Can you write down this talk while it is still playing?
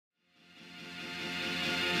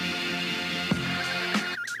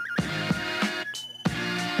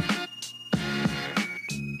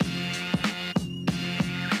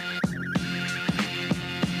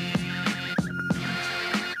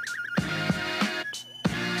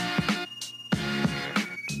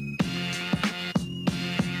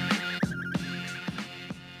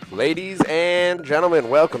Ladies and gentlemen,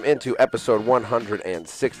 welcome into episode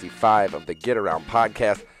 165 of the Get Around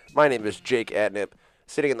podcast. My name is Jake Adnip,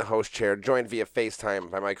 sitting in the host chair, joined via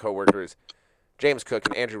FaceTime by my coworkers, James Cook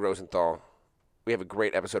and Andrew Rosenthal. We have a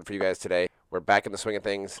great episode for you guys today. We're back in the swing of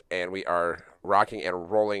things, and we are rocking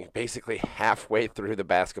and rolling basically halfway through the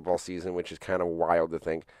basketball season, which is kind of wild to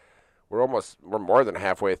think. We're more than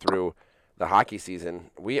halfway through the hockey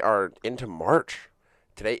season. We are into March.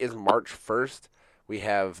 Today is March 1st. We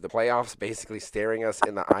have the playoffs basically staring us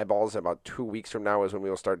in the eyeballs. About 2 weeks from now is when we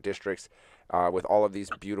will start districts with all of these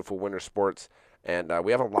beautiful winter sports. And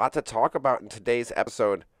we have a lot to talk about in today's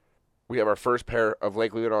episode. We have our first pair of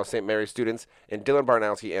Leelanau St. Mary students in Dylan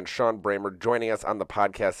Barnowski and Shawn Bramer joining us on the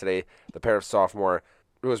podcast today, the pair of sophomore.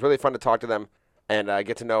 It was really fun to talk to them and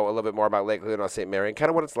get to know a little bit more about Leelanau St. Mary and kind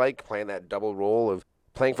of what it's like playing that double role of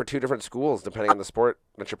playing for two different schools depending on the sport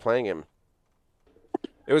that you're playing in.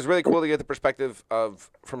 It was really cool to get the perspective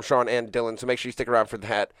from Shawn and Dylan, so make sure you stick around for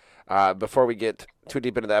that. Before we get too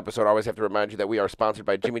deep into the episode, I always have to remind you that we are sponsored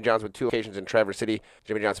by Jimmy John's with 2 locations in Traverse City.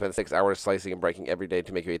 Jimmy John's spends 6 hours slicing and breaking every day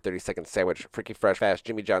to make you a 30-second sandwich. Freaky fresh, fast,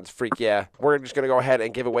 Jimmy John's freak, yeah. We're just going to go ahead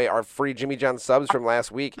and give away our free Jimmy John's subs from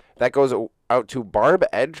last week. That goes out to Barb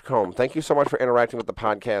Edgecombe. Thank you so much for interacting with the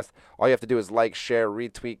podcast. All you have to do is like, share,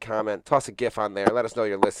 retweet, comment, toss a GIF on there, let us know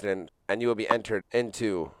you're listening, and you will be entered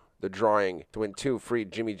into the drawing to win 2 free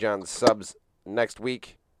Jimmy John's subs next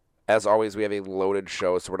week. As always, we have a loaded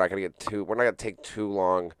show, so we're not going to take too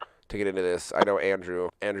long to get into this. I know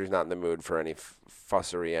Andrew's not in the mood for any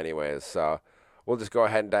fussery anyways, so we'll just go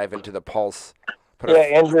ahead and dive into the pulse.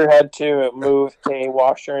 Andrew had to move a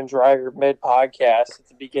washer and dryer mid-podcast at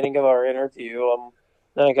the beginning of our interview.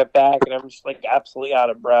 Then I got back, and I'm just absolutely out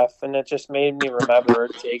of breath. And it just made me remember,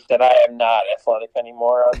 Jake, that I am not athletic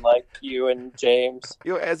anymore, unlike you and James.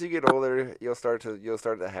 As you get older, you'll start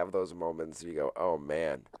to have those moments. You go, oh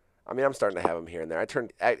man. I mean, I'm starting to have them here and there.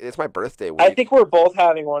 It's my birthday week. I think we're both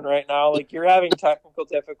having one right now. You're having technical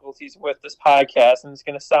difficulties with this podcast, and it's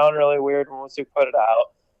going to sound really weird once we put it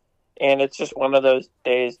out. And it's just one of those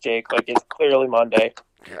days, Jake. It's clearly Monday.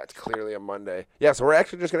 Yeah, it's clearly a Monday. Yeah, so we're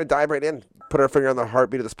actually just going to dive right in, put our finger on the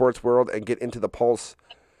heartbeat of the sports world, and get into the pulse.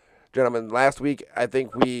 Gentlemen, last week, I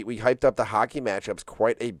think we hyped up the hockey matchups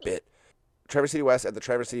quite a bit. Traverse City West and the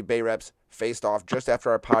Traverse City Bay Reps faced off just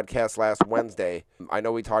after our podcast last Wednesday. I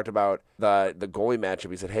know we talked about the goalie matchup.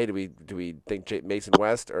 We said, hey, do we think Mason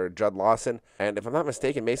West or Judd Lawson? And if I'm not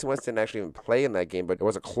mistaken, Mason West didn't actually even play in that game, but it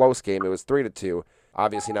was a close game. It was 3-2.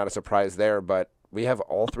 Obviously not a surprise there, but we have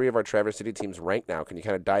all 3 of our Traverse City teams ranked now. Can you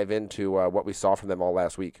kind of dive into what we saw from them all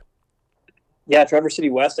last week? Yeah, Traverse City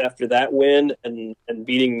West, after that win and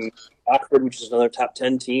beating Oxford, which is another top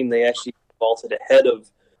 10 team, they actually vaulted ahead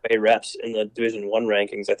of Bay Reps in the Division 1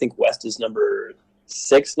 rankings. I think West is number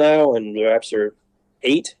 6 now, and the Reps are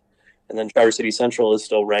 8. And then Traverse City Central is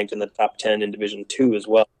still ranked in the top 10 in Division 2 as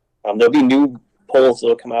well. There'll be new polls that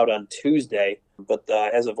will come out on Tuesday, but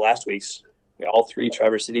as of last week's, all 3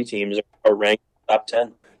 Traverse City teams are ranked top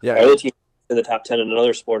 10. Yeah. The other team in the top 10 in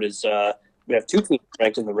another sport is we have 2 teams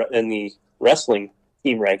ranked in the wrestling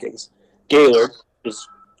team rankings. Gaylord is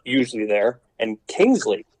usually there, and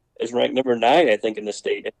Kingsley is ranked number 9, I think, in the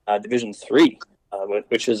state, in Division 3,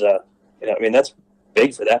 which is that's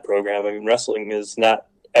big for that program. I mean, wrestling has not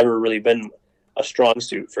ever really been a strong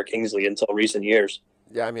suit for Kingsley until recent years.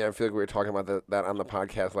 Yeah, I mean, I feel like we were talking about that on the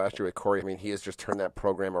podcast last year with Corey. I mean, he has just turned that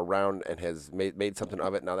program around and has made something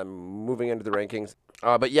of it. Now they're moving into the rankings.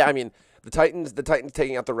 But yeah, I mean, the Titans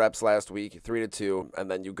taking out the Reps last week, 3-2,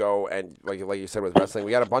 and then you go and like you said with wrestling,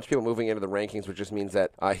 we got a bunch of people moving into the rankings, which just means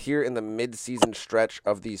that here in the mid-season stretch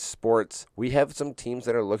of these sports, we have some teams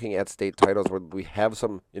that are looking at state titles where we have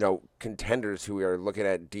some contenders who are looking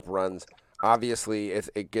at deep runs. Obviously,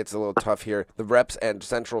 it gets a little tough here. The Reps and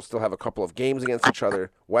Central still have a couple of games against each other.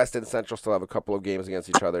 West and Central still have a couple of games against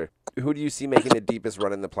each other. Who do you see making the deepest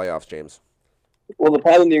run in the playoffs, James? Well, the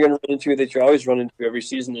problem you're going to run into, that you always run into every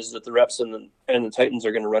season, is that the Reps and the Titans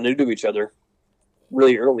are going to run into each other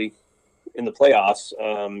really early in the playoffs.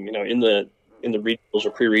 In the regionals or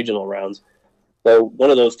pre-regional rounds. So one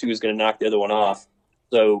of those two is going to knock the other one off.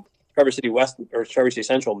 So Traverse City West or Traverse City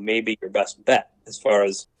Central may be your best bet as far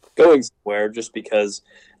as going somewhere, just because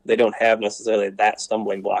they don't have necessarily that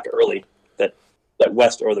stumbling block early that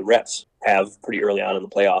West or the Reps have pretty early on in the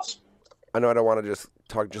playoffs. I know I don't want to just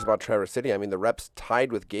talk about Traverse City. I mean, the Reps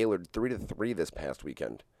tied with Gaylord 3-3 this past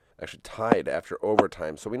weekend. Actually tied after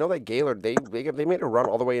overtime. So we know that Gaylord, they made a run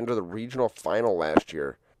all the way into the regional final last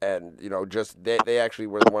year. And, they actually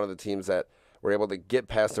were one of the teams that were able to get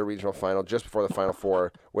past the regional final just before the Final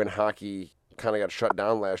Four when hockey kind of got shut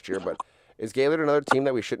down last year. But is Gaylord another team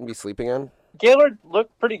that we shouldn't be sleeping on? Gaylord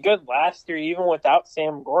looked pretty good last year, even without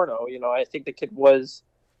Sam Gorno. I think the kid was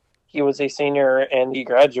a senior and he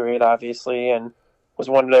graduated, obviously, and was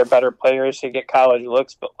one of their better players to get college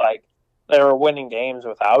looks, but they were winning games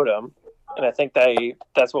without him. And I think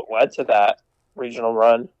that's what led to that regional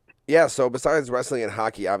run. Yeah, so besides wrestling and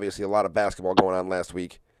hockey, obviously a lot of basketball going on last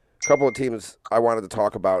week. A couple of teams I wanted to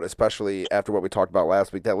talk about, especially after what we talked about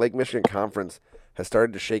last week. That Lake Michigan Conference has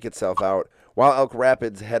started to shake itself out. While Elk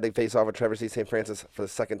Rapids had to face off with Traverse City St. Francis for the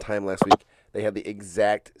second time last week, they had the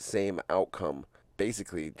exact same outcome.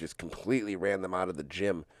 Basically, just completely ran them out of the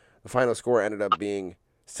gym. The final score ended up being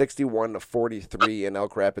 61-43 in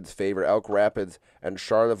Elk Rapids' favor. Elk Rapids and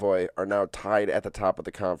Charlevoix are now tied at the top of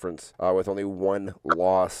the conference with only one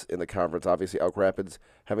loss in the conference. Obviously, Elk Rapids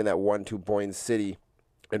having that 1-2 Boyne City,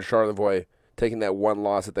 and Charlevoix taking that one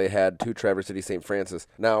loss that they had to Traverse City St. Francis.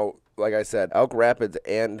 Now, like I said, Elk Rapids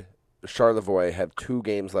and Charlevoix have 2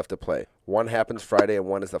 games left to play. One happens Friday, and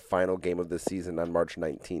one is the final game of this season on March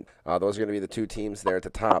 19th. Those are going to be the 2 teams there at the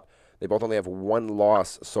top. They both only have 1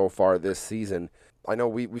 loss so far this season. I know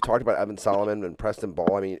we talked about Evan Solomon and Preston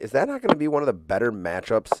Ball. I mean, is that not going to be one of the better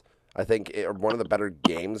matchups, I think, or one of the better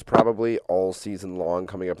games probably all season long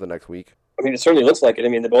coming up the next week? I mean, it certainly looks like it. I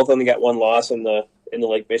mean, they both only got 1 loss in the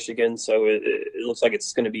Lake Michigan, so it looks like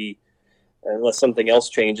it's going to be, unless something else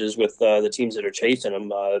changes with the teams that are chasing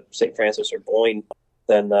them, St. Francis or Boyne,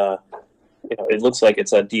 then it looks like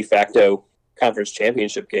it's a de facto conference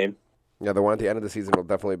championship game. Yeah, the one at the end of the season will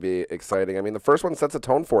definitely be exciting. I mean, the first one sets a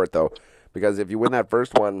tone for it, though, because if you win that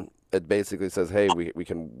first one, it basically says, hey, we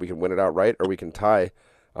can win it outright or we can tie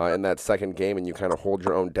in that second game, and you kind of hold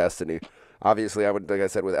your own destiny. Obviously, I would, like I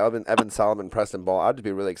said, with Evan Solomon, Preston Ball, I'd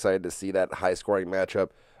be really excited to see that high-scoring matchup.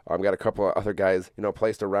 I've got a couple of other guys,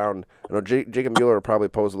 placed around. I know Jacob Mueller will probably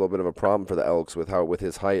pose a little bit of a problem for the Elks with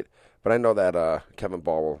his height, but I know that Kevin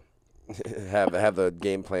Ball will have the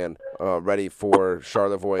game plan ready for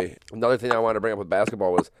Charlevoix. Another thing I wanted to bring up with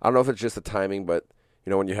basketball was, I don't know if it's just the timing, but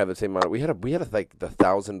when you have the same amount, we had like the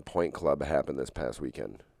 1,000-point club happen this past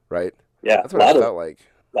weekend, right? Yeah, that's what it felt like.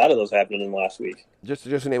 A lot of those happened in the last week. Just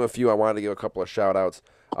to name a few, I wanted to give a couple of shout-outs.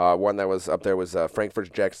 One that was up there was Frankfurt's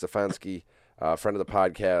Jack Stefanski, friend of the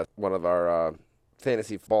podcast, one of our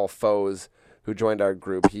fantasy ball foes who joined our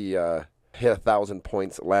group. He hit 1,000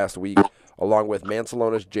 points last week, along with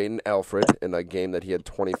Mancelona's Jaden Alfred in a game that he had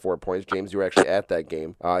 24 points. James, you were actually at that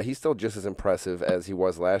game. He's still just as impressive as he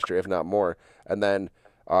was last year, if not more. And then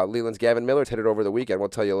Leland's Gavin Miller hit it over the weekend. We'll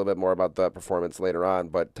tell you a little bit more about that performance later on.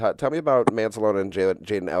 But tell me about Mancelona and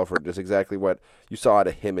Jaden Alfred, just exactly what you saw out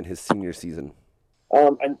of him in his senior season.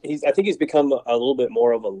 And I think he's become a little bit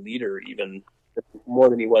more of a leader, even more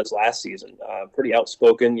than he was last season. Pretty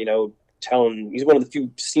outspoken, he's one of the few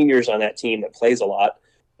seniors on that team that plays a lot.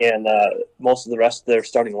 And most of the rest of their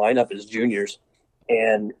starting lineup is juniors.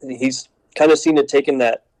 And he's kind of seen it taking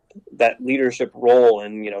that leadership role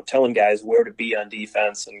and, telling guys where to be on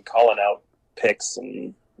defense and calling out picks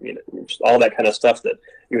and, just all that kind of stuff that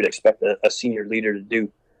you would expect a senior leader to do.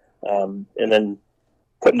 And then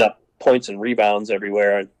putting up points and rebounds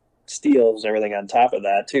everywhere and steals and everything on top of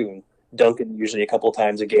that, too. And dunking usually a couple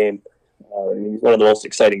times a game. He's one of the most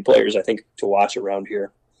exciting players, I think, to watch around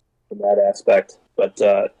here in that aspect. But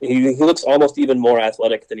he looks almost even more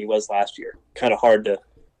athletic than he was last year. Kind of hard to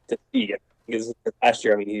see. Because last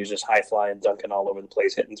year, he was just high flying, dunking all over the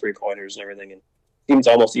place, hitting 3-pointers and everything. And seems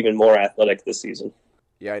almost even more athletic this season.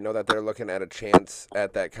 Yeah, I know that they're looking at a chance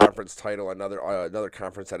at that conference title, another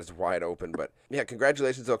conference that is wide open. But yeah,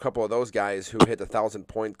 congratulations to a couple of those guys who hit the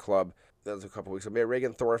 1,000-point club. That was a couple weeks ago.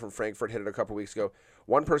 Reagan Thor from Frankfurt hit it a couple weeks ago.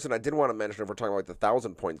 One person I did want to mention, if we're talking about the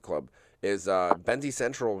 1,000-point club, is Benzie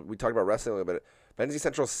Central. We talked about wrestling a little bit. Benzie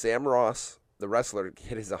Central Sam Ross, the wrestler,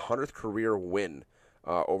 hit his 100th career win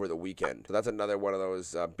over the weekend. So that's another one of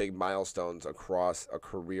those big milestones across a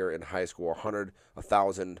career in high school. 100,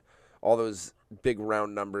 1,000, all those big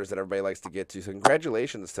round numbers that everybody likes to get to. So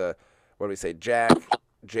congratulations to, what do we say, Jack,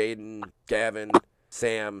 Jaden, Gavin,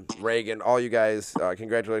 Sam, Reagan, all you guys.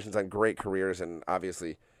 Congratulations on great careers and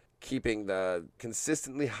obviously keeping the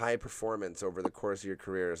consistently high performance over the course of your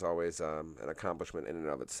career is always an accomplishment in and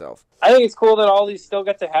of itself. I think it's cool that all these still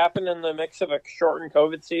get to happen in the mix of a shortened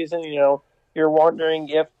COVID season. You're wondering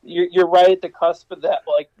if you're right at the cusp of that,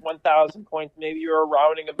 1,000 points. Maybe you're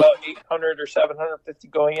rounding about 800 or 750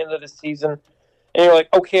 going into the season. And you're like,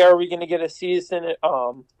 okay, are we going to get a season?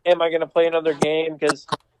 Am I going to play another game? Because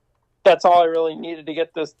that's all I really needed to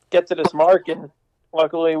get to this mark. And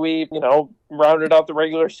luckily we, rounded out the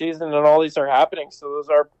regular season and all these are happening. So those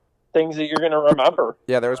are things that you're going to remember.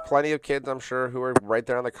 Yeah, there was plenty of kids, I'm sure, who were right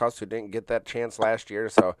there on the cusp who didn't get that chance last year.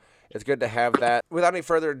 So it's good to have that. Without any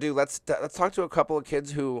further ado, let's talk to a couple of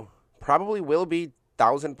kids who probably will be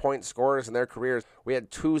 1,000-point scorers in their careers. We had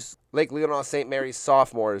two Lake Leelanau St. Mary's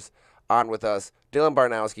sophomores on with us, Dylan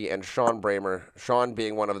Barnowski and Shawn Bramer. Shawn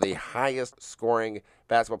being one of the highest scoring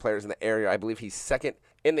basketball players in the area. I believe he's second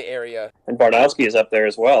in the area. And Barnowski is up there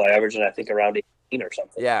as well, averaging, I think, around 18 or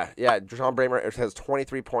something. Yeah. Shawn Bramer has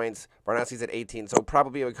 23 points. Barnowski's at 18, so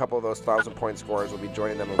probably a couple of those 1,000-point scorers will be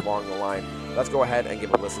joining them along the line. Let's go ahead and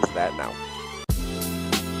give a listen to that now.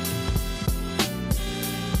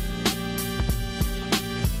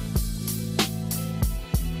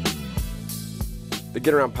 The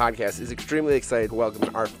Get Around Podcast is extremely excited to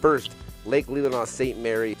welcome our first Lake Leelanau St.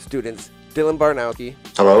 Mary students, Dylan Barnowski.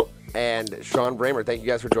 Hello. And Shawn Bramer. Thank you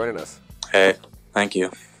guys for joining us. Hey, thank you.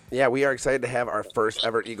 Yeah, we are excited to have our first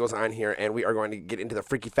ever Eagles on here, and we are going to get into the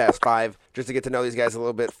Freaky Fast Five just to get to know these guys a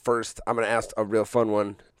little bit. First, I'm going to ask a real fun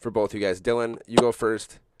one for both you guys. Dylan, you go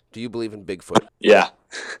first. Do you believe in Bigfoot? Yeah.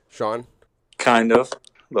 Shawn? Kind of.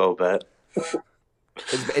 A little bit.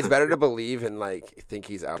 It's better to believe and, think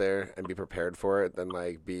he's out there and be prepared for it than,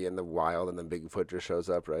 be in the wild and then Bigfoot just shows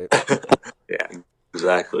up, right? Yeah,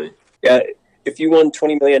 exactly. Yeah, if you won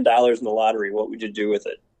 $20 million in the lottery, what would you do with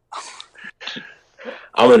it?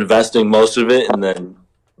 I'm investing most of it and then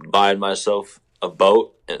buying myself a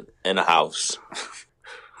boat and a house.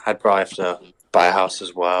 I'd probably have to buy a house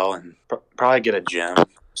as well and probably get a gym of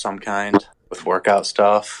some kind with workout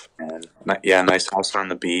stuff. And, a nice house on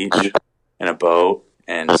the beach and a boat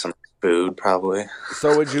and some food probably.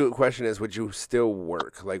 So would you still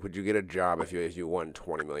work? Would you get a job if you won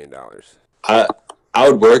 $20 million? I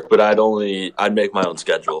would work, but I'd make my own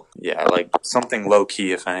schedule. Yeah, something low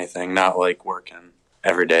key, if anything, not working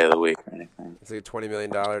every day of the week or anything. It's like $20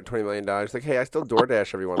 million. Like, hey, I still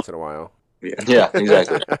DoorDash every once in a while. Yeah,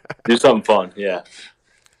 exactly. Do something fun. Yeah.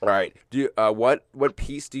 All right. Do you what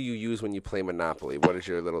piece do you use when you play Monopoly? What is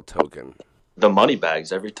your little token? The money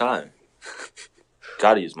bags every time.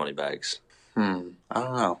 Gotta use money bags. I don't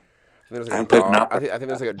know. I think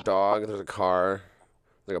there's a dog. There's a car.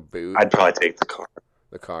 Like a boot. I'd probably take the car.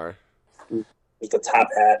 The car. There's the top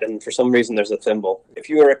hat, and for some reason there's a thimble. If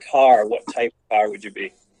you were a car, what type of car would you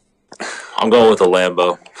be? I'm going with a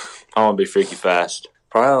Lambo. I want to be freaky fast.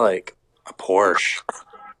 Probably a Porsche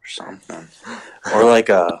or something. Or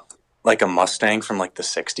a Mustang from the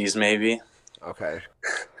 60s maybe. Okay.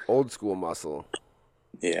 Old school muscle.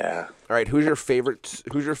 Yeah. All right, who's your favorite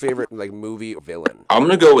movie villain? I'm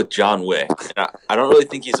going to go with John Wick. I don't really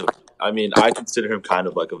think I consider him kind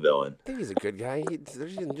of like a villain. I think he's a good guy. He's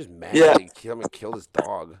just mad Yeah. that he killed his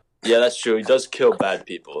dog. Yeah, that's true. He does kill bad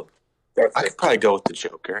people. I could probably go with the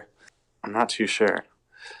Joker. I'm not too sure.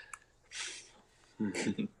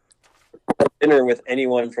 Dinner with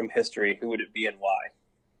anyone from history, who would it be and why?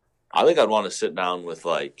 I think I'd want to sit down with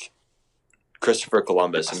Christopher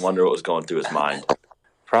Columbus and wonder what was going through his mind.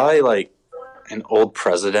 Probably an old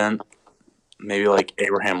president, maybe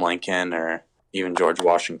Abraham Lincoln or even George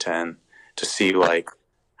Washington, to see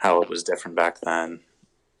how it was different back then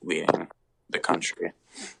leading the country.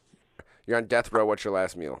 You're on death row. What's your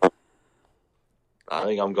last meal? I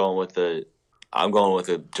think I'm going with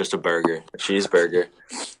just a burger, a cheeseburger.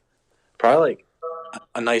 Probably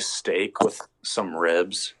a nice steak with some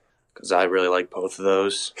ribs, because I really like both of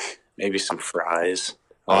those. Maybe some fries.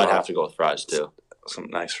 Oh, I'd have to go with fries too. Some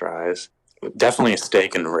nice fries. Definitely a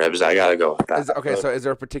steak and ribs. I gotta go with that. So is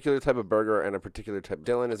there a particular type of burger and a particular type?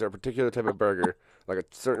 Dylan, is there a particular type of burger, like a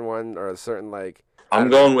certain one or a certain I'm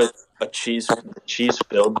going with a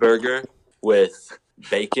cheese-filled burger with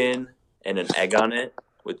bacon and an egg on it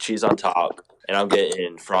with cheese on top, and I'm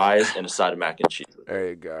getting fries and a side of mac and cheese. There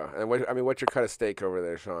you go. And what's your cut of steak over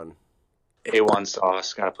there, Shawn? A1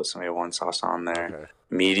 sauce. Gotta put some A1 sauce on there. Okay.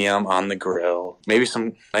 Medium on the grill. Maybe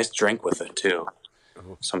some nice drink with it too.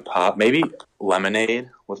 Some pop. Maybe lemonade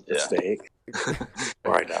with the steak.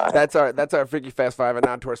 Or I die. That's our Freaky Fast Five, and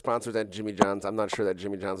now to our sponsors at Jimmy John's. I'm not sure that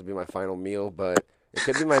Jimmy John's will be my final meal, but it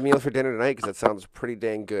could be my meal for dinner tonight because that sounds pretty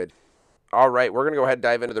dang good. All right, we're going to go ahead and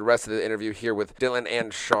dive into the rest of the interview here with Dylan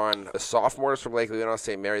and Shawn, the sophomores from Lake Leelanau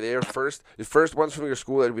St. Mary. They are the first ones from your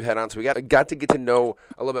school that we've had on, so we got to get to know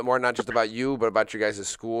a little bit more, not just about you, but about your guys'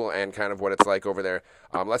 school and kind of what it's like over there.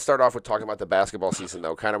 Let's start off with talking about the basketball season,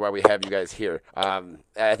 though, kind of why we have you guys here. I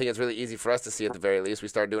think it's really easy for us to see at the very least. We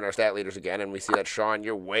start doing our stat leaders again, and we see that, Shawn,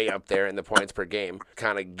 you're way up there in the points per game,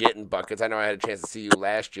 kind of getting buckets. I know I had a chance to see you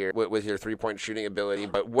last year with your three-point shooting ability,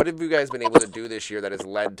 but what have you guys been able to do this year that has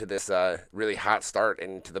led to this really hot start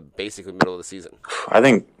into the basically middle of the season? I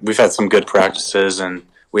think we've had some good practices, and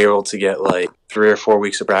we were able to get like 3 or 4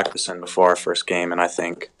 weeks of practice in before our first game, and I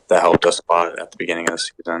think that helped us a lot at the beginning of the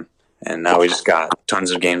season. And now we just got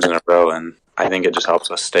tons of games in a row, and I think it just helps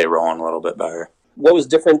us stay rolling a little bit better. What was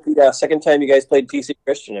different the second time you guys played TC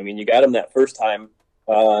Christian? I mean, you got them that first time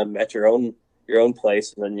at your own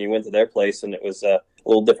place, and then you went to their place, and it was a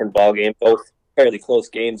little different ball game. Both fairly close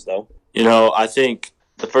games, though. I think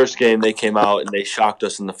the first game they came out and they shocked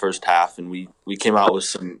us in the first half, and we came out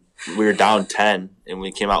with we were down 10, and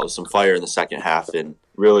we came out with some fire in the second half and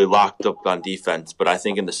really locked up on defense. But I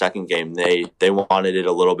think in the second game they wanted it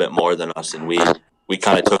a little bit more than us, and we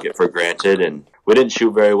kind of took it for granted, and we didn't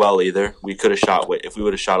shoot very well either. We could have shot. If we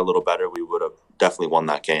would have shot a little better, we would have definitely won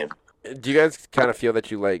that game. Do you guys kind of feel that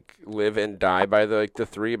you live and die by the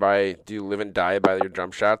three? Do you live and die by your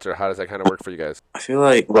jump shots, or how does that kind of work for you guys? I feel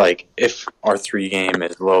like if our 3 game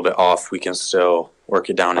is a little bit off, we can still work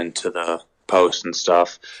it down into the post and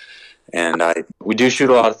stuff. And we do shoot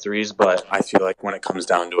a lot of threes, but I feel like when it comes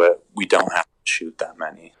down to it, we don't have to shoot that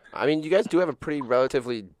many. I mean, you guys do have a pretty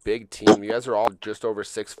relatively big team. You guys are all just over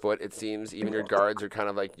 6 foot, it seems. Even your guards are kind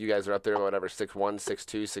of like, you guys are up there, 6'1",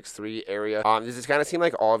 6'2", 6'3" area. Does it kind of seem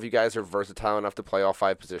like all of you guys are versatile enough to play all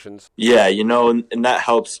 5 positions? Yeah, and that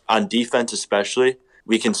helps on defense especially.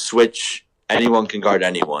 We can switch. Anyone can guard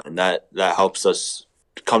anyone, and that helps us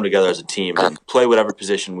come together as a team and play whatever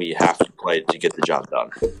position we have to play to get the job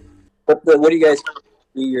done. What do you guys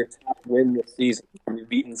be your top win this season? You've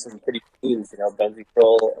beaten some pretty teams, Benzie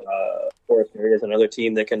Kroll, Forest Area is another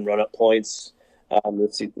team that can run up points.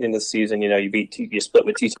 In this season, you split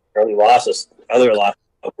with TC early losses, other losses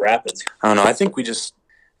of Rapids. I don't know. I think we just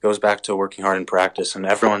goes back to working hard in practice, and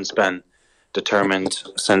everyone's been determined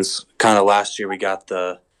since kind of last year. We got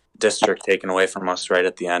the district taken away from us right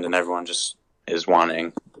at the end, and everyone just is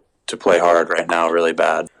wanting to play hard right now, really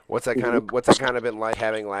bad. What's that kind of been like,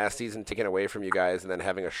 having last season taken away from you guys and then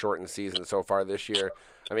having a shortened season so far this year?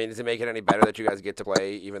 I mean, does it make it any better that you guys get to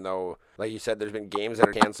play, even though, like you said, there's been games that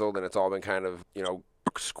are canceled and it's all been kind of,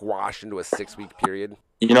 squashed into a 6-week period?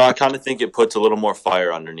 I kind of think it puts a little more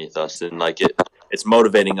fire underneath us, and it's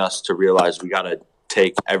motivating us to realize we got to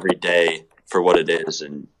take every day for what it is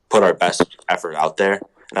and put our best effort out there.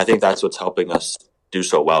 And I think that's what's helping us do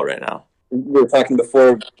so well right now. We were talking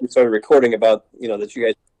before we started recording about, that you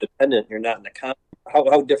guys are dependent, you're not in a conference.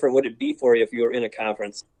 How different would it be for you if you were in a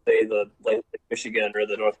conference, say like Michigan or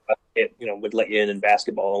the Northwest, would let you in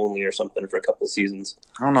basketball only or something for a couple of seasons?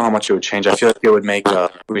 I don't know how much it would change. I feel like it would make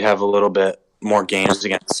we'd have a little bit more games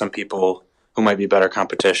against some people who might be better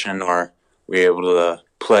competition, or we're able to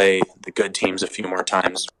play the good teams a few more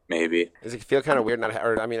times, maybe. Does it feel kind of weird I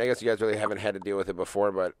guess you guys really haven't had to deal with it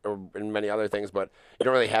before, or in many other things, but you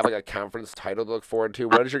don't really have a conference title to look forward to.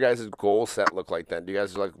 What does your guys' goal set look like then? Do you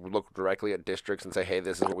guys look directly at districts and say, hey,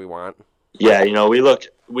 this is what we want? Yeah,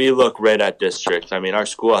 we look right at district. I mean, our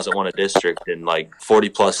school hasn't won a district in 40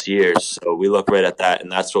 plus years, so we look right at that,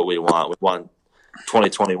 and that's what we want. We want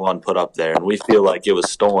 2021 put up there, and we feel like it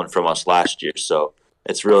was stolen from us last year, so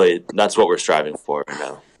that's what we're striving for right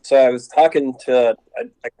now. So I was talking to, I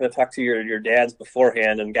kind of talked to your dads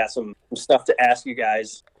beforehand and got some stuff to ask you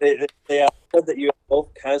guys. They said that you both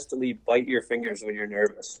constantly bite your fingers when you're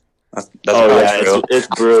nervous. That's true. It's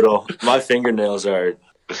brutal. My fingernails are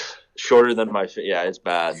shorter than yeah, it's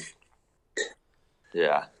bad.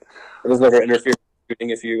 Yeah. It doesn't ever interfere with shooting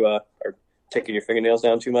if you are taking your fingernails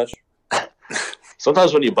down too much?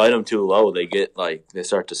 Sometimes when you bite them too low, they get they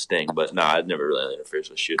start to sting. But no, it never really interferes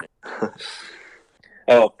with shooting.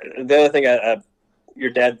 Oh, the other thing, your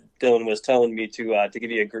dad Dylan was telling me to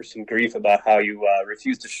give you some grief about how you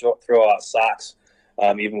refuse to throw out socks,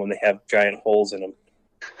 even when they have giant holes in them.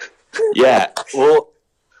 Yeah, well,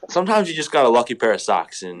 sometimes you just got a lucky pair of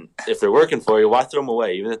socks, and if they're working for you, why throw them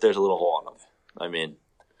away, even if there's a little hole in them? I mean,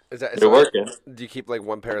 they're working. Do you keep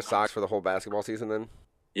one pair of socks for the whole basketball season then?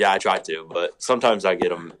 Yeah, I try to, but sometimes I get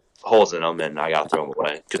them holes in them, and I gotta throw them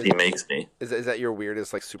away because he makes me. Is that your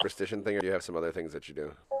weirdest superstition thing, or do you have some other things that you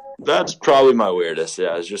do? That's probably my weirdest.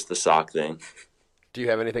 Yeah, it's just the sock thing. Do you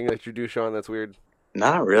have anything that you do, Shawn, that's weird?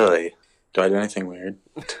 Not really. Do I do anything weird?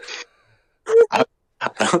 I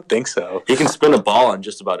don't think so. He can spin a ball on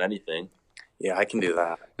just about anything. Yeah, I can do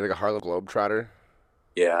that. You're like a Harlem Globetrotter?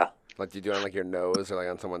 Yeah. Do you do it on your nose or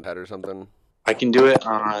on someone's head or something? I can do it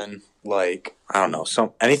on I don't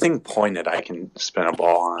know, anything pointed I can spin a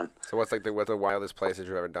ball on. So what's the wildest place that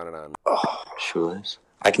you've ever done it on? Oh, shoelace.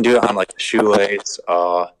 I can do it on the shoelace.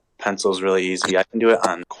 Pencil's really easy. I can do it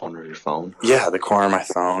on the corner of your phone. Yeah, the corner of my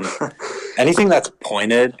phone. Anything that's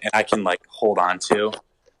pointed and I can hold on to.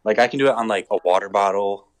 I can do it on a water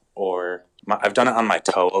bottle or I've done it on my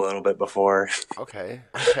toe a little bit before. Okay.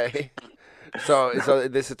 So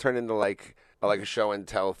this has turned into like a show and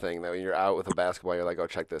tell thing that when you're out with a basketball, you're like, oh,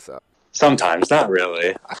 check this out. Sometimes, not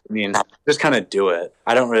really. I mean, just kind of do it.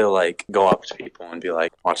 I don't really like go up to people and be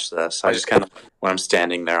like, watch this. I just kind of, when I'm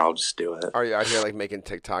standing there, I'll just do it. Are you out here like making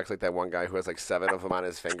TikToks like that one guy who has like 7 of them on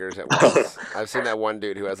his fingers at once? I've seen that one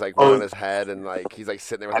dude who has like one on his head and like he's like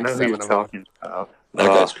sitting there with like 7 of them. That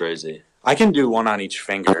guy's crazy. I can do one on each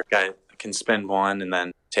finger. I can spin one and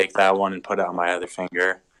then take that one and put it on my other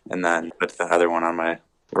finger and then put the other one on my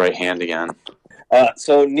right hand again.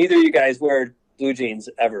 So neither of you guys wear blue jeans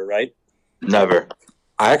ever, right? Never.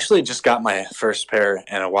 I actually just got my first pair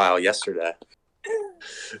in a while yesterday.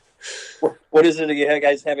 What is it you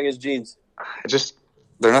guys having as jeans?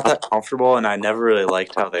 They're not that comfortable, and I never really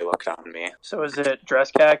liked how they looked on me. So is it dress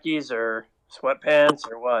khakis or sweatpants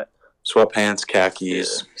or what? Sweatpants,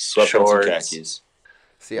 khakis, Sweatpants shorts. and khakis.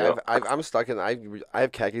 See, I'm stuck in. I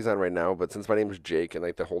have khakis on right now, but since my name is Jake and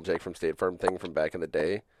like the whole Jake from State Farm thing from back in the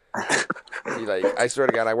day, I swear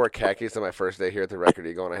to God, I wore khakis on my first day here at the Record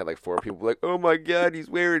Eagle, and I had like 4 people like, "Oh my God, he's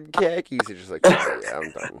wearing khakis." It's just like, oh, yeah,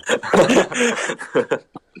 I'm done.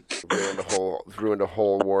 ruined a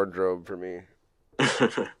whole wardrobe for me.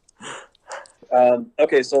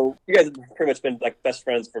 Okay, so you guys have pretty much been like best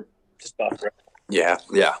friends for just about forever. Yeah.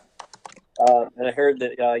 And I heard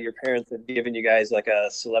that your parents had given you guys like a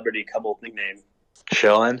celebrity couple nickname.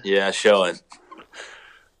 Chillin'? Yeah, Showing.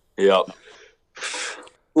 Yep.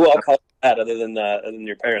 Who all call that other than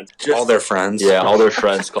your parents? All their friends. Yeah, all their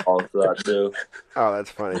friends call it that too. Oh, that's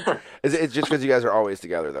funny. It's just because you guys are always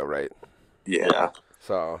together, though, right? Yeah.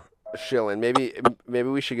 So, shilling. Maybe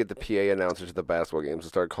we should get the PA announcers at the basketball games to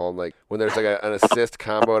start calling, like, when there's, like, an assist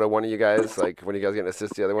combo to one of you guys, like, when you guys get an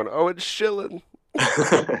assist to the other one, oh, it's shilling.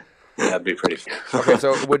 That'd be pretty fun. Okay,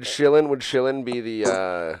 so would shillin' be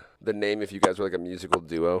the name if you guys were, like, a musical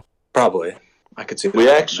duo? Probably. I could see that. We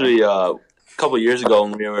actually, a couple of years ago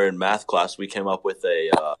when we were in math class, we came up with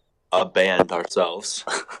a band ourselves.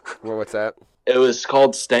 Well, what's that? It was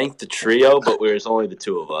called Stank the Trio, but it was only the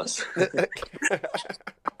 2 of us.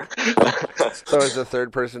 So is the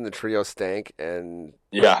third person the trio Stank and...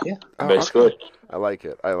 Yeah, Oh, basically.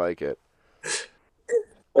 okay. I like it.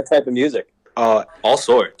 What type of music? All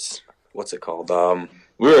sorts. What's it called?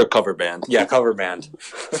 We were a cover band. Yeah, cover band.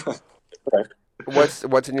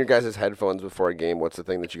 What's in your guys' headphones before a game? What's the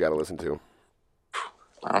thing that you got to listen to?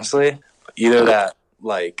 Honestly, either that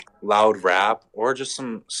like loud rap or just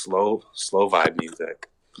some slow vibe music.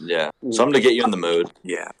 Yeah, something to get you in the mood.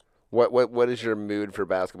 Yeah. What is your mood for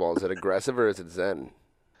basketball? Is it aggressive or is it zen?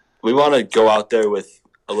 We want to go out there with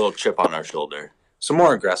a little chip on our shoulder. Some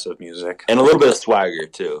more aggressive music. And a little bit of swagger,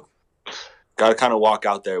 too. Got to kind of walk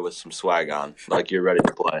out there with some swag on, like you're ready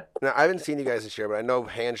to play. Now, I haven't seen you guys this year, but I know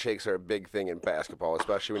handshakes are a big thing in basketball,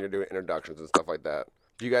 especially when you're doing introductions and stuff like that.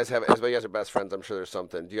 Do you guys have, as you guys are best friends, I'm sure there's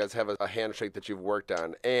something. Do you guys have a handshake that you've worked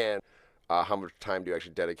on? And how much time do you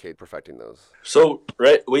actually dedicate perfecting those? So,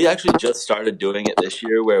 we actually just started doing it this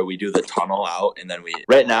year where we do the tunnel out, and then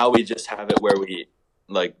right now we just have it where we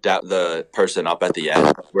like dap the person up at the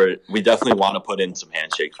end. Where we definitely want to put in some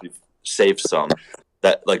handshakes. We've saved some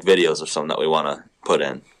videos of some that we want to put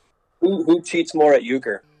in. Who cheats more at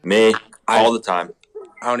euchre? Me, all the time.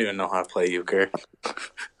 I don't even know how to play euchre.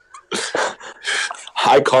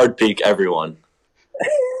 I card peek everyone.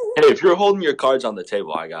 Hey, if you're holding your cards on the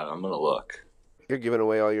table, I got it. I'm gonna look. You're giving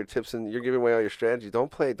away all your tips and you're giving away all your strategies.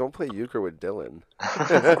 Don't play euchre with Dylan.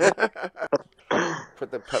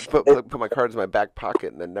 Put my cards in my back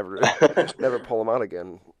pocket and then never pull them out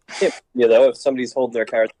again. Yeah, though, if somebody's holding their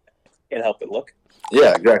cards, can't help but look.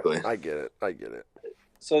 Yeah, exactly. I get it.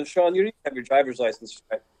 So, Shawn, you didn't have your driver's license,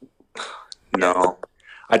 right? No,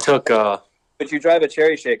 I took. But you drive a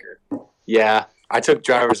cherry shaker. Yeah, I took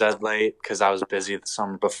driver's ed late because I was busy the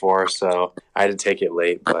summer before, so I had to take it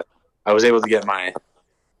late. But I was able to get my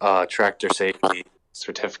tractor safety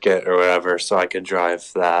certificate or whatever, so I could drive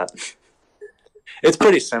that. It's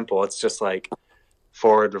pretty simple. It's just like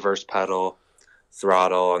forward, reverse pedal,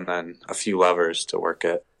 throttle, and then a few levers to work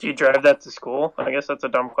it. Do you drive that to school? I guess that's a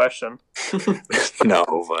dumb question. No,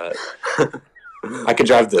 but I could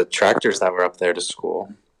drive the tractors that were up there to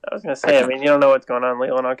school. I was going to say, I mean, you don't know what's going on in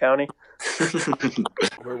Leelanau County.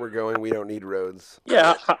 Where we're going, we don't need roads.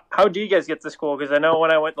 Yeah, how do you guys get to school? Because I know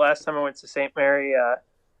when last time I went to St. Mary,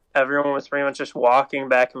 everyone was pretty much just walking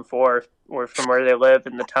back and forth from where they live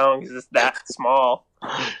in the town because it's that small.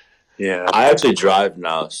 Yeah. I actually drive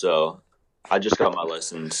now, so I just got my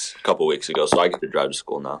license a couple weeks ago, so I get to drive to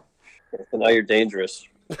school now. So now you're dangerous.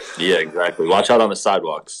 Yeah, exactly. Watch out on the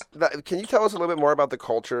sidewalks. Can you tell us a little bit more about the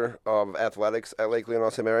culture of athletics at Lake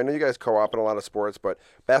Leelanau St. I know you guys co-op in a lot of sports, but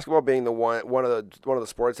basketball being the one of the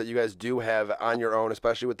sports that you guys do have on your own,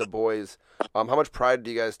 especially with the boys. How much pride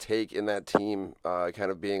do you guys take in that team,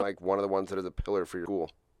 kind of being like one of the ones that is a pillar for your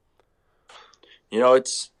school? You know,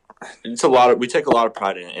 it's a lot of, we take a lot of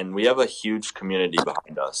pride in it, and we have a huge community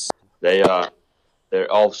behind us. They're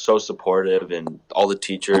all so supportive, and all the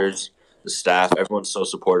teachers, the staff, everyone's so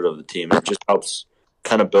supportive of the team. It just helps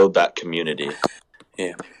kind of build that community.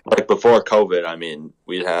 Yeah. Like before COVID, I mean,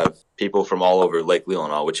 we'd have people from all over Lake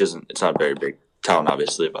Leelanau, it's not a very big town,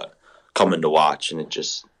 obviously, but coming to watch, and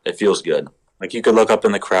it feels good. Like you could look up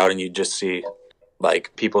in the crowd and you'd just see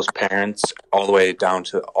like people's parents all the way down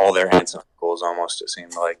to all their aunts and uncles almost, it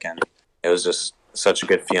seemed like, and it was just such a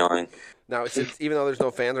good feeling. Now, even though there's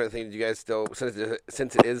no fans or anything, do you guys still,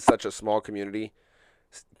 since it is such a small community,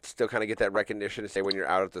 still kind of get that recognition, say when you're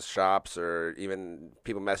out at the shops or even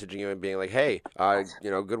people messaging you and being like, "Hey,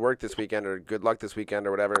 good work this weekend" or "Good luck this weekend"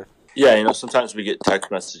 or whatever? Yeah, sometimes we get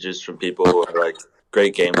text messages from people who are like,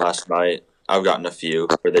 "Great game last night." I've gotten a few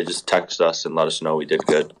where they just text us and let us know we did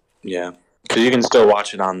good. Yeah, because you can still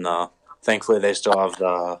watch it on thankfully they still have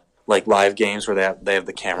the like live games where they have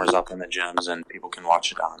the cameras up in the gyms and people can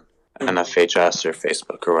watch it on NFHS or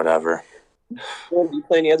Facebook or whatever. Do you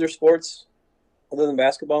play any other sports other than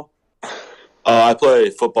basketball? I play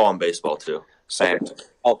football and baseball too. Same. Okay.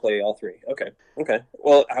 I'll play all three. Okay.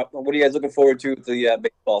 Well, what are you guys looking forward to with the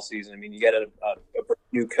baseball season? I mean, you got a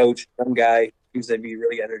new coach, young guy, seems to be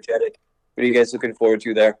really energetic. What are you guys looking forward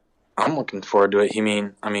to there? I'm looking forward to it.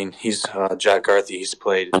 I mean, he's Jack Garthy. He's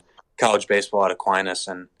played college baseball at Aquinas,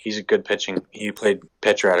 and he's a good pitching. He played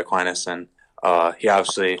pitcher at Aquinas, and he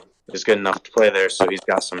obviously is good enough to play there, so he's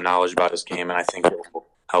got some knowledge about his game, and I think it will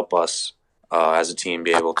help us as a team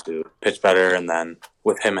be able to pitch better. And then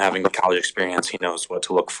with him having the college experience, he knows what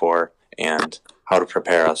to look for and how to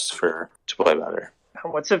prepare us to play better.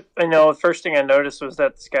 The first thing I noticed was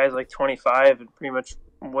that this guy's like 25 and pretty much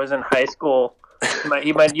was in high school.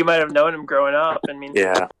 You might have known him growing up. I mean,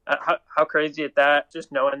 yeah. How crazy is that?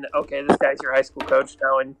 Just knowing that, okay, this guy's your high school coach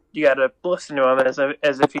now, and you got to listen to him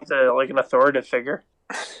as if he's an authoritative figure.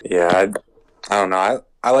 Yeah, I don't know.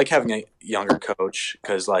 I like having a younger coach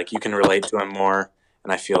because like you can relate to him more,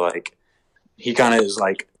 and I feel like he kind of is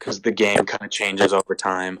like, because the game kind of changes over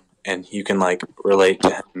time, and you can like relate to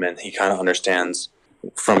him, and he kind of understands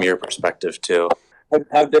from your perspective too.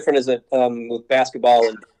 How different is it with basketball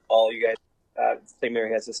and football? You guys, St.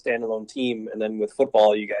 Mary has a standalone team, and then with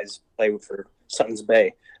football, you guys play for Sutton's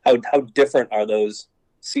Bay. How different are those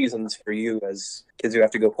seasons for you as kids who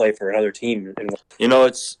have to go play for another team?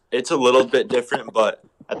 It's a little bit different, but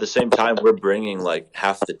at the same time, we're bringing like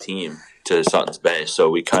half the team to Sutton's Bay, so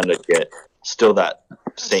we kind of get still that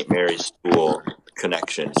St. Mary's school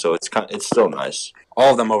connection. So it's still nice.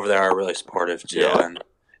 All of them over there are really supportive too, yeah. And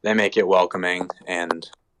they make it welcoming, and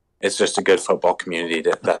it's just a good football community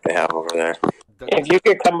that they have over there. If you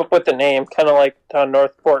could come up with a name, kind of like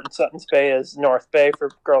Northport and Sutton's Bay is North Bay for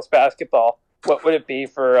girls basketball, what would it be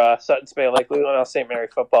for Sutton's Bay, like Leelanau St. Mary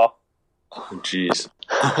football? Oh, jeez.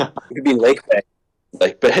 It could be Lake Bay.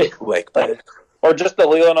 Lake Bay? Lake Bay. Or just the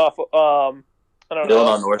Leelanau, I don't know.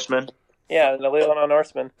 Leelanau Norseman? Yeah, the Leelanau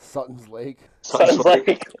Norseman. Sutton's Lake. Sutton's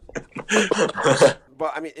Lake.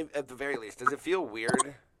 But, I mean, at the very least, does it feel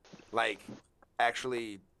weird, like,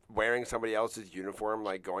 actually wearing somebody else's uniform,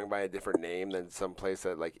 like, going by a different name than some place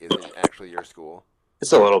that, like, isn't actually your school?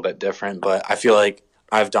 It's a little bit different, but I feel like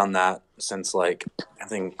I've done that since, like, I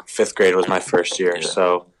think 5th grade was my first year, yeah.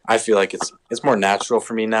 So I feel like it's more natural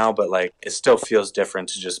for me now, but, like, it still feels different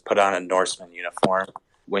to just put on a Norseman uniform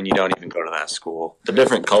when you don't even go to that school. The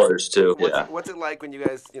different colors, too. What's it like when you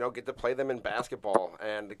guys, get to play them in basketball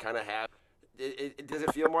and kind of have does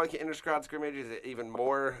it feel more like an inter-squad scrimmage? Is it even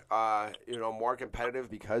more, more competitive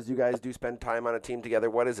because you guys do spend time on a team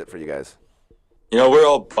together? What is it for you guys? We're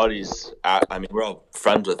all buddies. We're all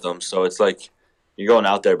friends with them, so it's like you're going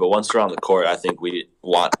out there. But once we're on the court, I think we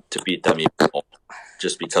want to beat them even more,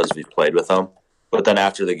 just because we've played with them. But then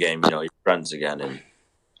after the game, you're friends again, and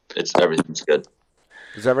everything's good.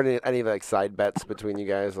 Is there ever any like side bets between you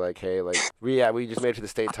guys? Like, hey, like we just made it to the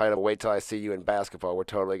state title. Wait till I see you in basketball. We're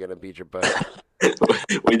totally gonna beat your butt.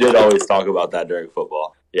 We did always talk about that during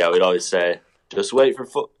football. Yeah, we'd always say, just wait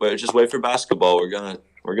for basketball. We're gonna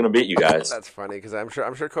We're gonna beat you guys. That's funny because I'm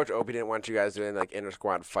sure Coach Opie didn't want you guys doing like inter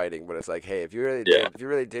squad fighting, but it's like, hey, if you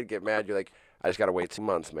really did get mad, you're like, I just gotta wait 2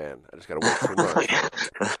 months, man. I just gotta wait 2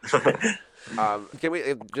 months. Can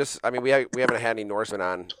we just? I mean, we haven't had any Norsemen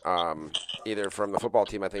on either from the football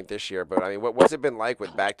team, I think, this year. But I mean, what's it been like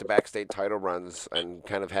with back-to-back state title runs and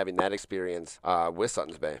kind of having that experience with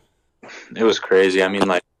Suttons Bay? It was crazy. I mean,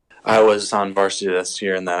 like, I was on varsity this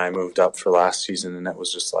year, and then I moved up for last season, and it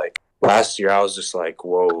was just like, last year I was just like,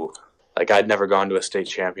 whoa. Like, I'd never gone to a state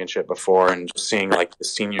championship before, and just seeing, like, the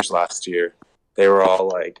seniors last year, they were all,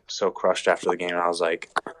 like, so crushed after the game, and I was like,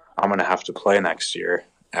 I'm going to have to play next year,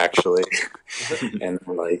 actually. And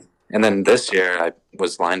then this year I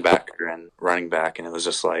was linebacker and running back, and it was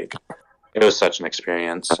just like, it was such an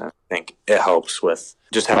experience. And I think it helps with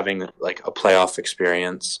just having, like, a playoff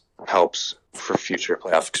experience helps for future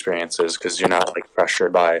playoff experiences because you're not, like,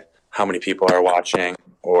 pressured by how many people are watching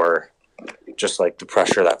or just like the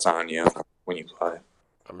pressure that's on you when you play.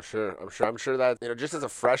 I'm sure that just as a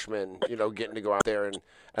freshman, getting to go out there and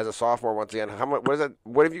as a sophomore once again,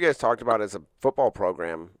 what have you guys talked about as a football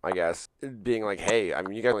program? I guess being like, hey, I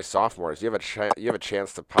mean, you guys are only sophomores, you have a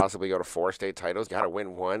chance to possibly go to 4 state titles. Got to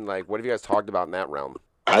win one. Like, what have you guys talked about in that realm?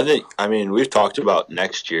 I mean, we've talked about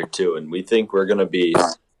next year too, and we think we're gonna be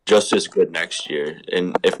just as good next year,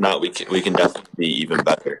 and if not, we can definitely be even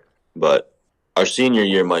better. But our senior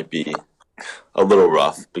year might be a little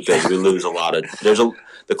rough because we lose a lot of.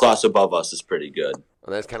 The class above us is pretty good.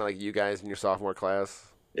 And that's kind of like you guys in your sophomore class.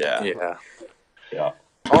 Yeah.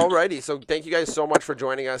 Alrighty, so thank you guys so much for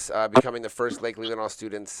joining us, becoming the first Lake Leelanau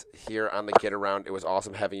students here on the Get Around. It was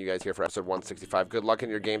awesome having you guys here for episode 165. Good luck in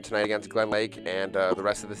your game tonight against Glen Lake and the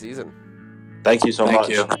rest of the season. Thank you so much.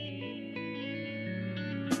 You.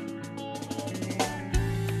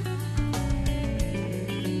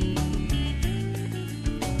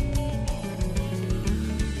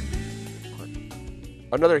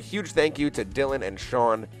 Another huge thank you to Dylan and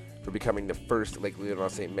Shawn for becoming the first Lake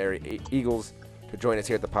Leelanau St. Mary Eagles to join us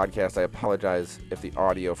here at the podcast. I apologize if the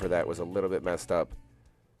audio for that was a little bit messed up.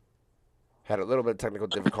 Had a little bit of technical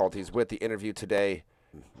difficulties with the interview today,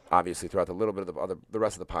 obviously throughout the little bit of the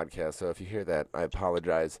rest of the podcast. So if you hear that, I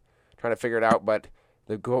apologize. Trying to figure it out, but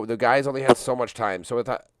the guys only had so much time. So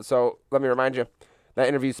let me remind you, that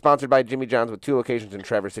interview is sponsored by Jimmy John's with 2 locations in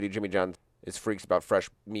Traverse City. Jimmy John's is freaks about fresh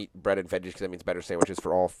meat, bread, and veggies because that means better sandwiches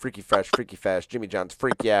for all. Freaky fresh, freaky fast. Jimmy John's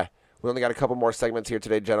freak, yeah. We only got a couple more segments here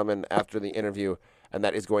today, gentlemen, after the interview, and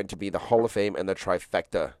that is going to be the Hall of Fame and the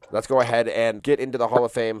TRIFECTA. Let's go ahead and get into the Hall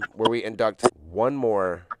of Fame where we induct one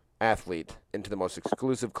more athlete into the most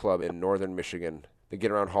exclusive club in northern Michigan, the Get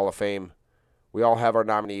Around Hall of Fame. We all have our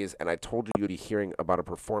nominees, and I told you you'd be hearing about a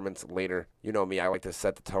performance later. You know me, I like to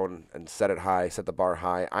set the tone and set it high, set the bar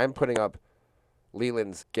high. I'm putting up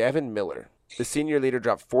Leland's Gavin Miller. The senior leader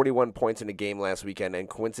dropped 41 points in a game last weekend, and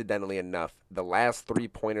coincidentally enough, the last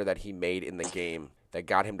 3-pointer that he made in the game that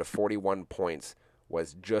got him to 41 points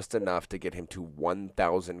was just enough to get him to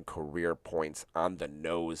 1,000 career points on the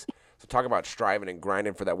nose. So talk about striving and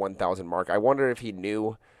grinding for that 1,000 mark. I wonder if he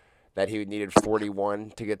knew that he needed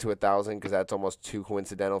 41 to get to 1,000 because that's almost too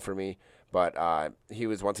coincidental for me. But he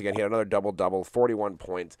had another double-double, 41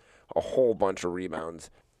 points, a whole bunch of rebounds.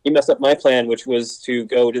 He messed up my plan, which was to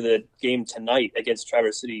go to the game tonight against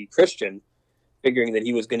Traverse City Christian, figuring that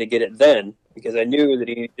he was going to get it then, because I knew that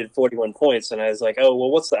he did 41 points, and I was like, oh, well,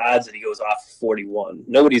 what's the odds that he goes off 41?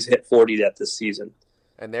 Nobody's hit 40 that this season.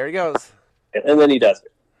 And there he goes. And then he does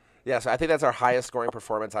it. Yeah, so I think that's our highest scoring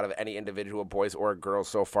performance out of any individual, boys or girls,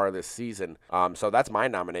 so far this season. So that's my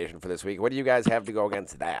nomination for this week. What do you guys have to go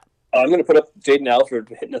against that? I'm going to put up Jaden Alford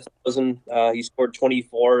hitting 1,000. He scored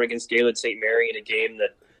 24 against Gaylord St. Mary in a game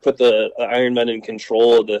that put the Ironmen in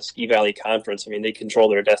control of the Ski Valley Conference. I mean, they control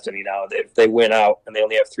their destiny now. If they win out and they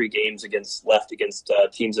only have 3 games left against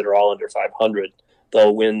teams that are all under 500,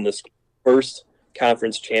 they'll win the first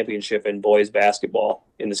conference championship in boys basketball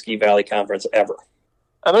in the Ski Valley Conference ever.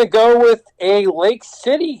 I'm going to go with a Lake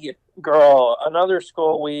City girl, another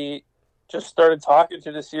school we just started talking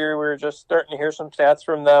to this year. We were just starting to hear some stats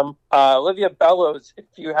from them. Olivia Bellows, if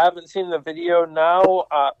you haven't seen the video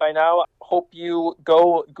by now, hope you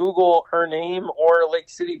go Google her name or Lake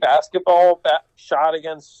City basketball shot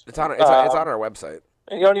against. It's on our website.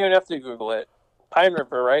 You don't even have to Google it. Pine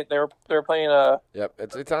River, right? They're playing a. Yep,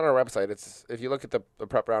 it's on our website. It's if you look at the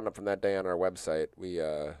prep roundup from that day on our website, we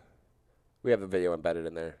have the video embedded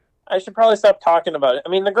in there. I should probably stop talking about it. I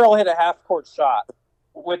mean, the girl hit a half-court shot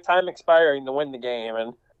with time expiring to win the game.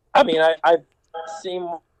 And, I mean, I've seen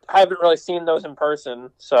I haven't really seen those in person,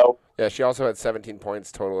 so. Yeah, she also had 17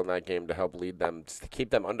 points total in that game to help lead them, to keep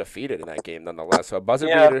them undefeated in that game, nonetheless. So a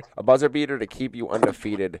buzzer beater to keep you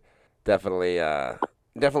undefeated, definitely a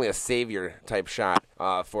savior type shot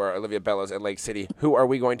for Olivia Bellows at Lake City. Who are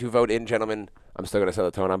we going to vote in, gentlemen? I'm still going to set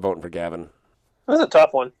the tone. I'm voting for Gavin. This is a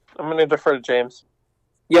tough one. I'm going to defer to James.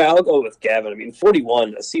 Yeah, I'll go with Gavin. I mean,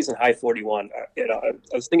 41, a season high 41. I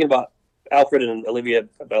was thinking about Alfred and Olivia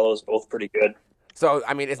Bellows, both pretty good. So,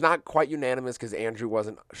 I mean, it's not quite unanimous because Andrew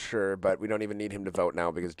wasn't sure, but we don't even need him to vote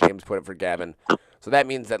now because James put it for Gavin. So that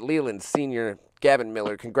means that Leland Sr., Gavin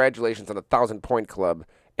Miller, congratulations on the 1,000-point club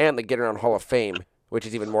and the Get Around Hall of Fame, which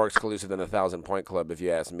is even more exclusive than the 1,000-point club, if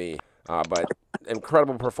you ask me. But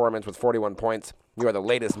incredible performance with 41 points. You are the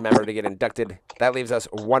latest member to get inducted. That leaves us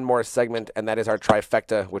one more segment, and that is our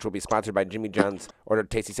trifecta, which will be sponsored by Jimmy John's. Order a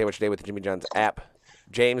tasty sandwich today with the Jimmy John's app.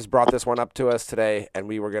 James brought this one up to us today, and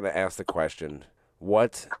we were going to ask the question,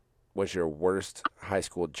 what was your worst high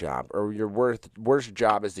school job or your worst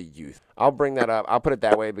job as a youth? I'll bring that up. I'll put it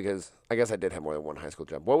that way because I guess I did have more than one high school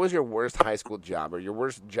job. What was your worst high school job or your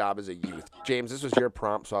worst job as a youth? James, this was your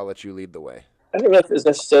prompt, so I'll let you lead the way. I don't know if it was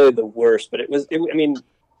necessarily the worst, but it was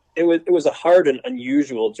a hard and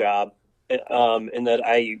unusual job in that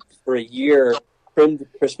I, for a year, trimmed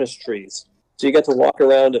Christmas trees. So you got to walk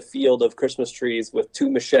around a field of Christmas trees with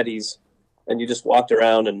 2 machetes, and you just walked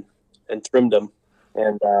around and trimmed them.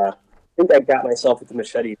 And I think I got myself with the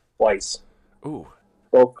machete twice. Ooh.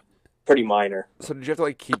 Both pretty minor. So did you have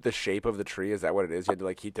to, keep the shape of the tree? Is that what it is? You had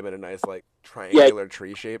to, keep them in a nice, triangular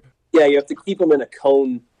tree shape? Yeah, you have to keep them in a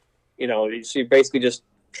cone. So you're basically just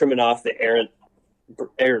trimming off the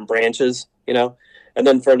errant branches, And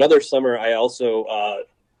then for another summer, I also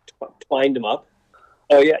twined them up.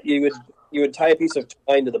 Oh, yeah, you would tie a piece of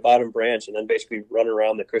twine to the bottom branch and then basically run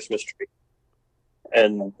around the Christmas tree.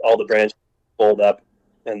 And all the branches fold up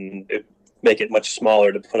and make it much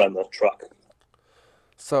smaller to put on the truck.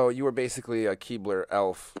 So you were basically a Keebler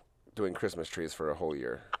elf doing Christmas trees for a whole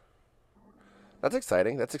year. That's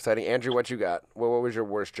exciting. Andrew, what you got? What was your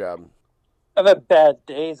worst job? I've had bad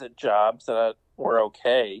days at jobs that were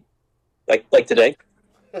okay. Like today?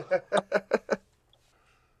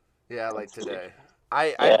 Yeah, like today.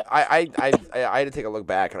 I had to take a look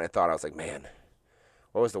back and I thought, I was like, man,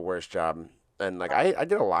 what was the worst job? And I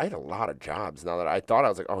had a lot of jobs. Now that I thought, I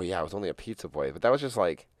was like, oh yeah, I was only a pizza boy, but that was just all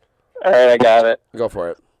right, I got it. Go for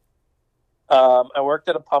it. I worked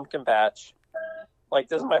at a pumpkin patch.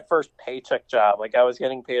 This is my first paycheck job. I was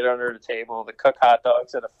getting paid under the table to cook hot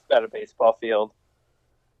dogs at a baseball field.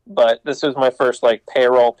 But this was my first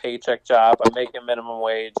payroll paycheck job. I'm making minimum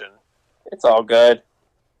wage, and it's all good.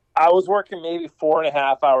 I was working maybe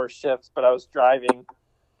 4.5-hour shifts, but I was driving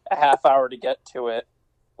a half hour to get to it.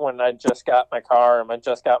 When I just got my car and I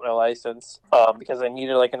just got my license because I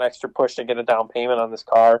needed an extra push to get a down payment on this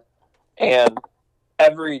car. And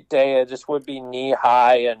every day I just would be knee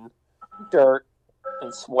high in dirt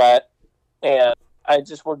and sweat. And I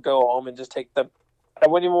just would go home and just I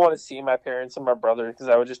wouldn't even want to see my parents and my brother because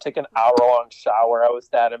I would just take an hour-long shower. I was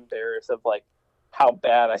that embarrassed of how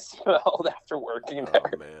bad I smelled after working there.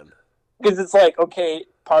 Oh, man. Because it's okay,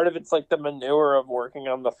 part of it's the manure of working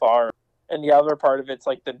on the farm. And the other part of it's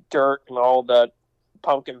the dirt and all the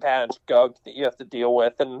pumpkin patch gunk that you have to deal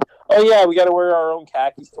with. And, oh, yeah, we got to wear our own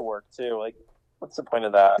khakis to work, too. What's the point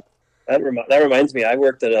of that? That reminds me, I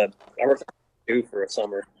worked at for a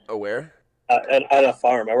summer. Oh, where? On a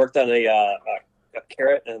farm. I worked on a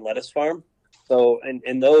carrot and lettuce farm. So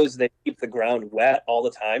in those, they keep the ground wet all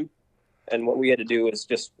the time. And what we had to do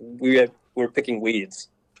was we were picking weeds.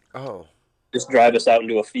 Oh. Just drive us out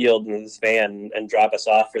into a field in this van and drop us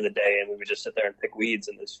off for the day, and we would just sit there and pick weeds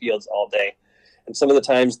in those fields all day. And some of the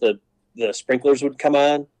times the sprinklers would come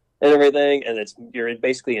on and everything, and you're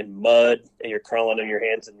basically in mud and you're crawling on your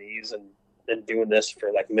hands and knees and doing this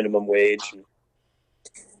for minimum wage.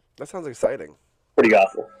 That sounds exciting. Pretty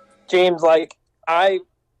awful. James,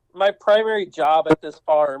 my primary job at this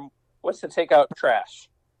farm was to take out trash.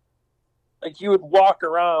 You would walk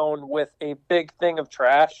around with a big thing of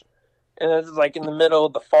trash. And it was in the middle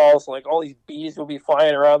of the fall, so all these bees would be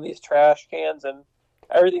flying around these trash cans, and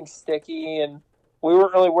everything's sticky, and we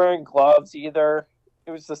weren't really wearing gloves either.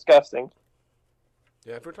 It was disgusting.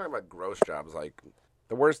 Yeah, if we're talking about gross jobs,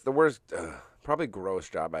 the worst, probably gross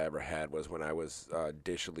job I ever had was when I was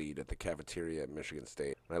dish lead at the cafeteria at Michigan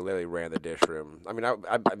State. I literally ran the dish room. I mean,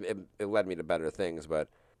 it led me to better things, but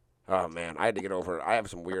oh man, I had to get over. I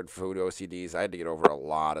have some weird food OCDs. I had to get over a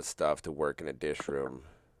lot of stuff to work in a dish room.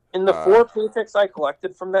 In the 4 paychecks I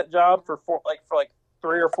collected from that job for $300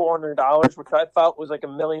 or $400, which I thought was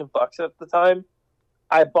 $1 million at the time,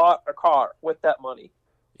 I bought a car with that money.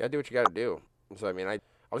 gotta do what you gotta do. So I mean, I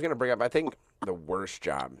was gonna bring up, I think, the worst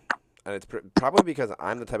job, and it's probably because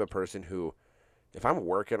I'm the type of person who, if I'm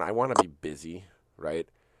working, I want to be busy, right?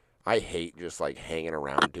 I hate just like hanging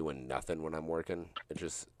around doing nothing when I'm working. It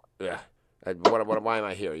just, yeah. Why am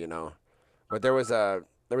I here? You know. But there was a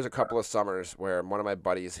couple of summers where one of my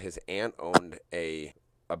buddies, his aunt owned a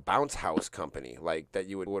bounce house company, like that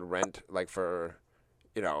you would rent like for,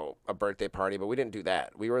 a birthday party. But we didn't do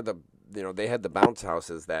that. We were they had the bounce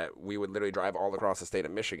houses that we would literally drive all across the state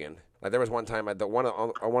of Michigan. Like there was one time, one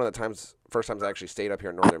of the first times I actually stayed up here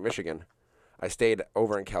in northern Michigan. I stayed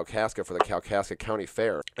over in Kalkaska for the Kalkaska County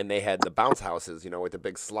Fair, and they had the bounce houses, with the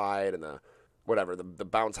big slide and the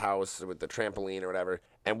bounce house with the trampoline or whatever.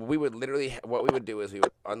 And we would literally, what we would do is we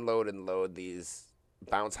would unload and load these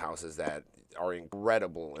bounce houses that are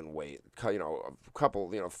incredible in weight. A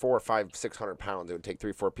couple, 400, 500, 600 pounds. It would take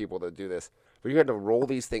 3-4 people to do this. But you had to roll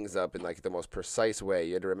these things up in like the most precise way.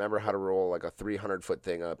 You had to remember how to roll like a 300-foot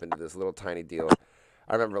thing up into this little tiny deal.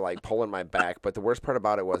 I remember like pulling my back, but the worst part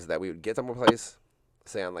about it was that we would get someplace,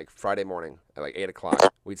 say on like Friday morning at like 8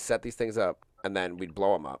 o'clock. We'd set these things up, and then we'd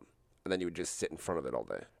blow them up, and then you would just sit in front of it all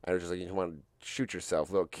day. And it was just like, you want to shoot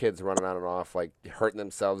yourself. Little kids running on and off, like hurting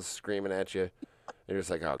themselves, screaming at you. And you're just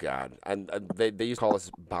like, oh God. And they used to call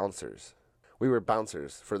us bouncers. We were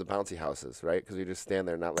bouncers for the bouncy houses, right? Because we just stand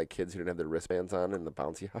there, not like kids who didn't have their wristbands on in the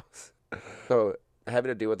bouncy house. So having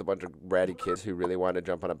to deal with a bunch of bratty kids who really wanted to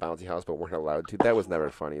jump on a bouncy house but weren't allowed to, that was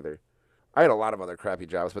never fun either. I had a lot of other crappy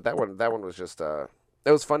jobs, but that one was just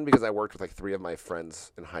it was fun because I worked with like 3 of my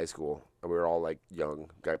friends in high school, and we were all like young,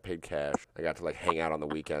 got paid cash. I got to like hang out on the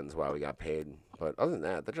weekends while we got paid. But other than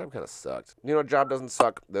that, the job kind of sucked. Job doesn't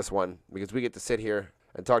suck, this one, because we get to sit here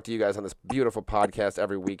and talk to you guys on this beautiful podcast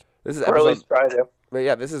every week. This is or at least try to. But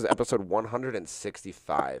yeah, this is episode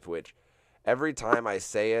 165, which every time I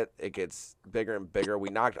say it, it gets bigger and bigger. We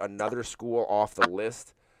knocked another school off the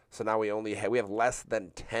list, so now we have less than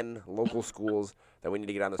 10 local schools that we need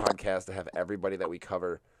to get on this podcast to have everybody that we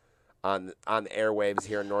cover on the airwaves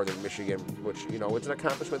here in northern Michigan, which, it's an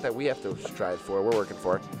accomplishment that we have to strive for. We're working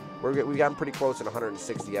for. We've gotten pretty close in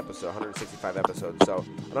 165 episodes. So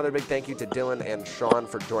another big thank you to Dylan and Shawn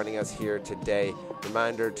for joining us here today.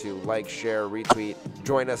 Reminder to like, share, retweet,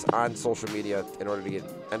 join us on social media in order to get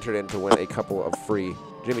entered in to win a couple of free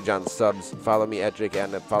Jimmy John subs. Follow me at Jake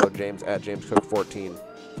Adnip. Follow James at JamesCook14.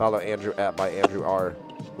 Follow Andrew at by Andrew R.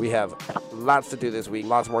 We have lots to do this week,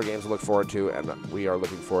 lots more games to look forward to, and we are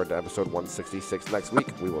looking forward to episode 166 next week.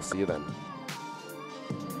 We will see you then.